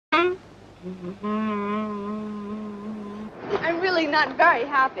I'm really not very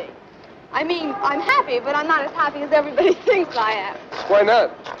happy. I mean, I'm happy, but I'm not as happy as everybody thinks I am. Why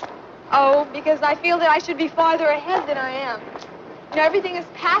not? Oh, because I feel that I should be farther ahead than I am. You know, everything is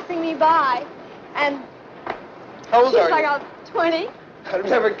passing me by, and... How old are you? Like I'm 20. I'd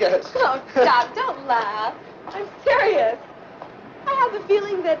never guessed. Oh, stop. Don't laugh. I'm serious. I have the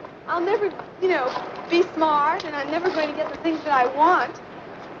feeling that I'll never, you know, be smart, and I'm never going to get the things that I want.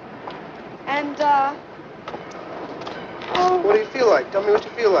 And, oh... What do you feel like? Tell me what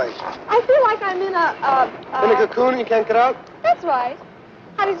you feel like. I feel like I'm in In a cocoon and you can't get out? That's right.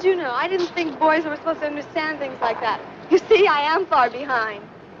 How did you know? I didn't think boys were supposed to understand things like that. You see, I am far behind.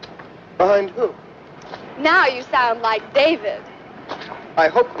 Behind who? Now you sound like David. I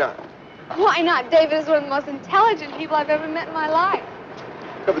hope not. Why not? David is one of the most intelligent people I've ever met in my life.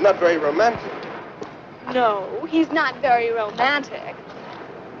 Yeah, but not very romantic. No, he's not very romantic.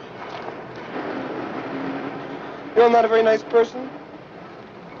 You know, I'm not a very nice person.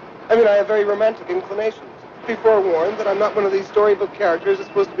 I mean, I have very romantic inclinations. Be forewarned that I'm not one of these storybook characters that's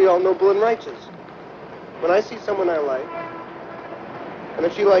supposed to be all noble and righteous. When I see someone I like, and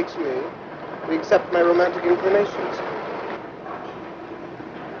if she likes me, we accept my romantic inclinations.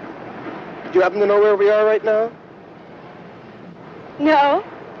 Do you happen to know where we are right now? No.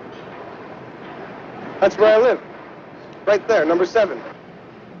 That's where I live. Right there, number 7.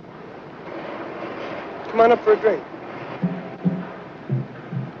 Come on up for a drink.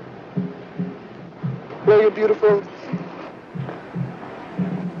 Well, you're beautiful.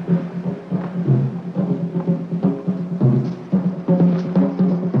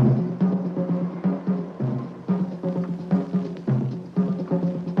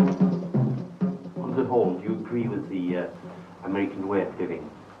 On the whole, do you agree with the American way of living?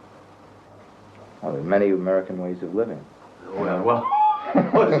 Well, there are many American ways of living. Well,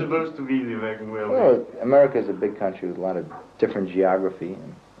 what's supposed to be the American way of living? Well, America is a big country with a lot of different geography.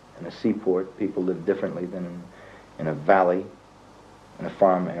 And in a seaport, people live differently than in a valley, in a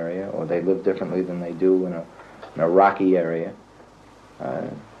farm area, or they live differently than they do in a rocky area.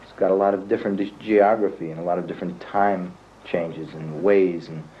 It's got a lot of different geography and a lot of different time changes and ways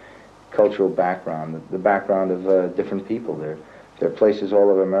and cultural background, the background of different people. There are places all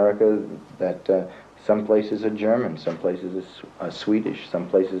over America that some places are German, some places are Swedish, some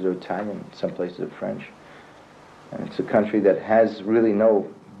places are Italian, some places are French. And it's a country that has really no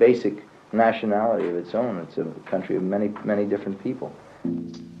basic nationality of its own. It's a country of many, many different people.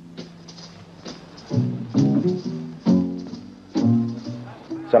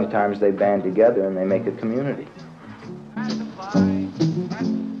 Sometimes they band together and they make a community.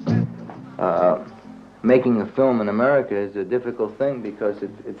 Making a film in America is a difficult thing because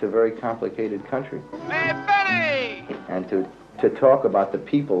it's a very complicated country. And to talk about the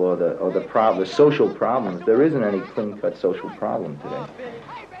people or the social problems, there isn't any clean-cut social problem today.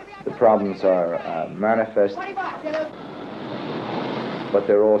 The problems are manifest, but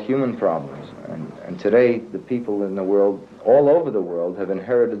they're all human problems. And today, the people in the world, all over the world, have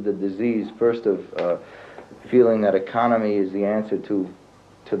inherited the disease, first of feeling that economy is the answer to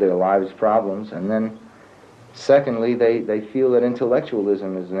their lives' problems, and then, secondly, they feel that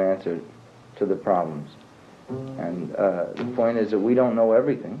intellectualism is an answer to the problems. And the point is that we don't know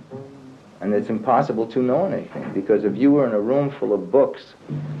everything, and it's impossible to know anything, because if you were in a room full of books,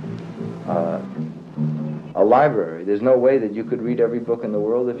 a library, there's no way that you could read every book in the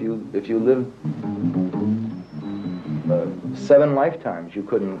world. If you lived 7 lifetimes, you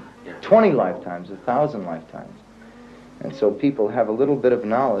couldn't, 20 lifetimes, 1,000 lifetimes. And so people have a little bit of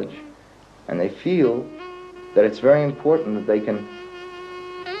knowledge, and they feel that it's very important that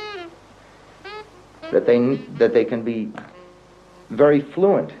they can be very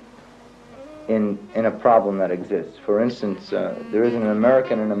fluent in a problem that exists. For instance, there isn't an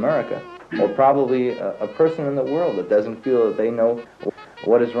American in America, or probably a person in the world that doesn't feel that they know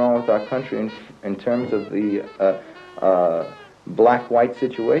what is wrong with our country in terms of the black-white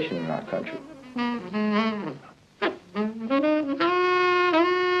situation in our country.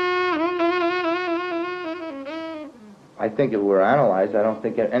 I think if we're analyzed, I don't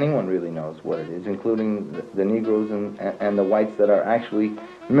think anyone really knows what it is, including the Negroes and the whites that are actually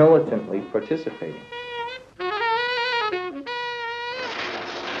militantly participating.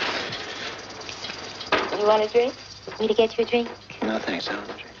 You want a drink? Me to get you a drink? No, thanks. I don't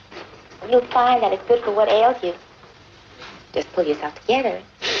want a drink. You'll find that it's good for what ails you. Just pull yourself together,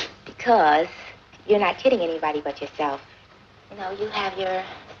 because you're not kidding anybody but yourself. You know, you have your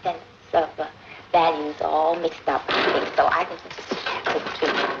sense of values all mixed up, I think, so I think you just have to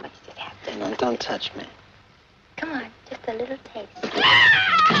drink. You just have to. No, don't touch me. Come on, just a little taste.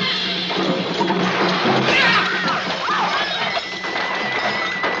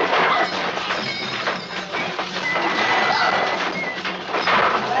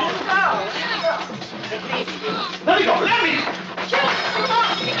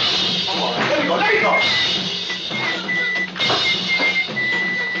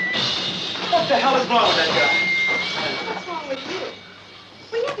 wrong with that guy? What's wrong with you?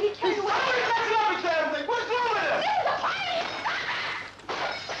 We have to get carried away. What's wrong with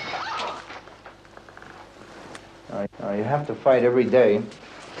him? You have to fight every day.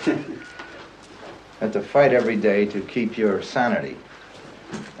 You have to fight every day to keep your sanity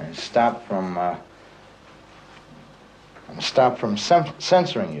and stop from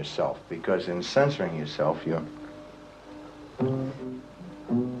censoring yourself, because in censoring yourself, you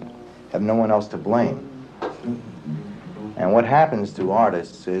have no one else to blame. And what happens to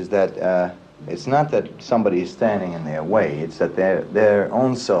artists is that it's not that somebody is standing in their way, it's that their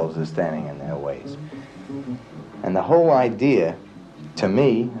own selves are standing in their ways. And the whole idea, to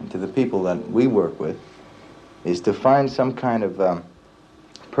me, and to the people that we work with, is to find some kind of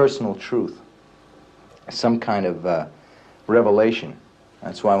personal truth, some kind of revelation.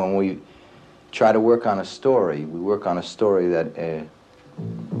 That's why when we try to work on a story, we work on a story that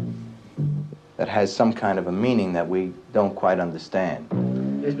has some kind of a meaning that we don't quite understand.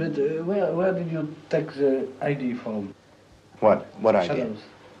 Yes, but where did you take the idea from? What idea? Shadows.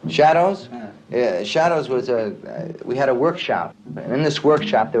 Shadows? Yeah. Shadows was we had a workshop. And in this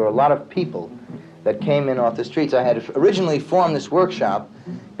workshop, there were a lot of people that came in off the streets. I had originally formed this workshop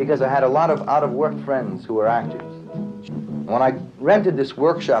because I had a lot of out-of-work friends who were actors. When I rented this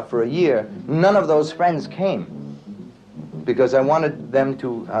workshop for a year, none of those friends came because I wanted them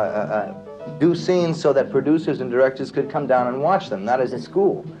to do scenes so that producers and directors could come down and watch them, not as a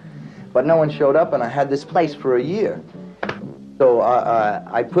school. But no one showed up, and I had this place for a year. So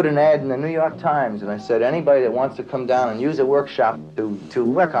I put an ad in the New York Times, and I said, anybody that wants to come down and use a workshop to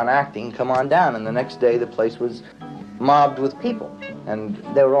work on acting, come on down. And the next day, the place was mobbed with people. And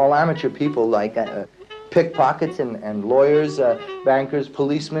they were all amateur people, like pickpockets and lawyers, bankers,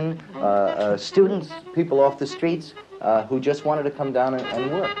 policemen, students, people off the streets who just wanted to come down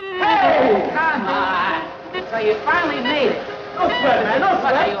and work. Hey, come on. So you finally made it. No sweat, man, no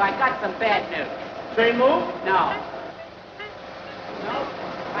But sweat. I got some bad news. Train move? No. No.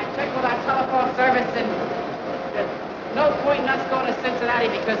 I checked with our telephone service, and there's no point in us going to Cincinnati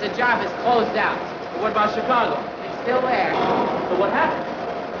because the job is closed out. What about Chicago? It's still there. So what happened?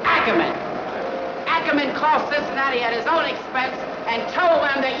 Ackerman. Ackerman called Cincinnati at his own expense and told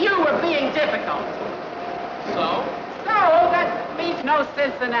them that you were being difficult. So? So that means no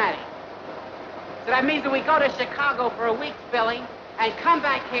Cincinnati. So that means that we go to Chicago for a week's billing and come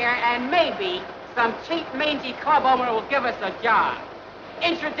back here and maybe some cheap, mangy club owner will give us a job.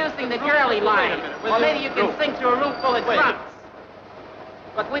 Introducing the girly line. Or maybe you can sing to a room full of drunks.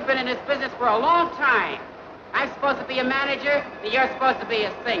 Look, we've been in this business for a long time. I'm supposed to be a manager, and you're supposed to be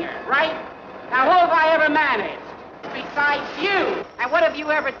a singer, right? Now, who have I ever managed? Besides you. And what have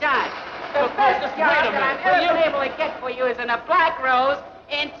you ever done? The best job that I've ever been able to get for you is in a Black Rose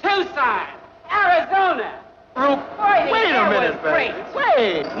in Tucson, Arizona. Wait a minute, baby.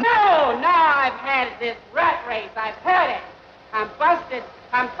 Wait. No, I've had this rat race. I've had it. I'm busted.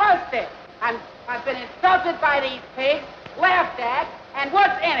 I've been insulted by these pigs, laughed at, and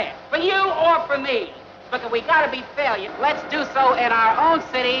what's in it? For you or for me? Look, we gotta be fair. Let's do so in our own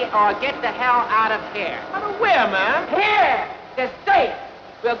city or get the hell out of here. Out of where, man? Here, the States.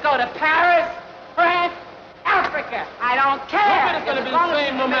 We'll go to Paris, France, Africa. I don't care. It's gonna be As long the as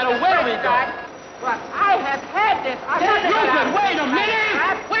same we no make matter the where we first go. start. Look, I have had this. Rupert, wait a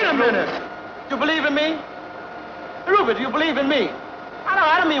minute! Wait a minute! You believe in me? Rupert, do you believe in me?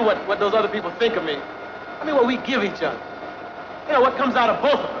 I don't mean what those other people think of me. I mean what we give each other. You know, what comes out of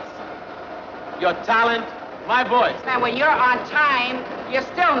both of us. Your talent, my voice. Now, when you're on time, you're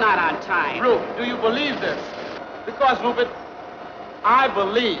still not on time. Rupert, do you believe this? Because, Rupert, I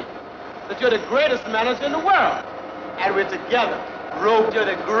believe that you're the greatest manager in the world. And we're together. Rupert, you're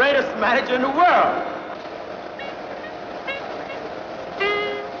the greatest manager in the world.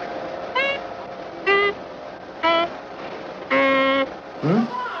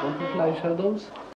 Want to fly Shadows?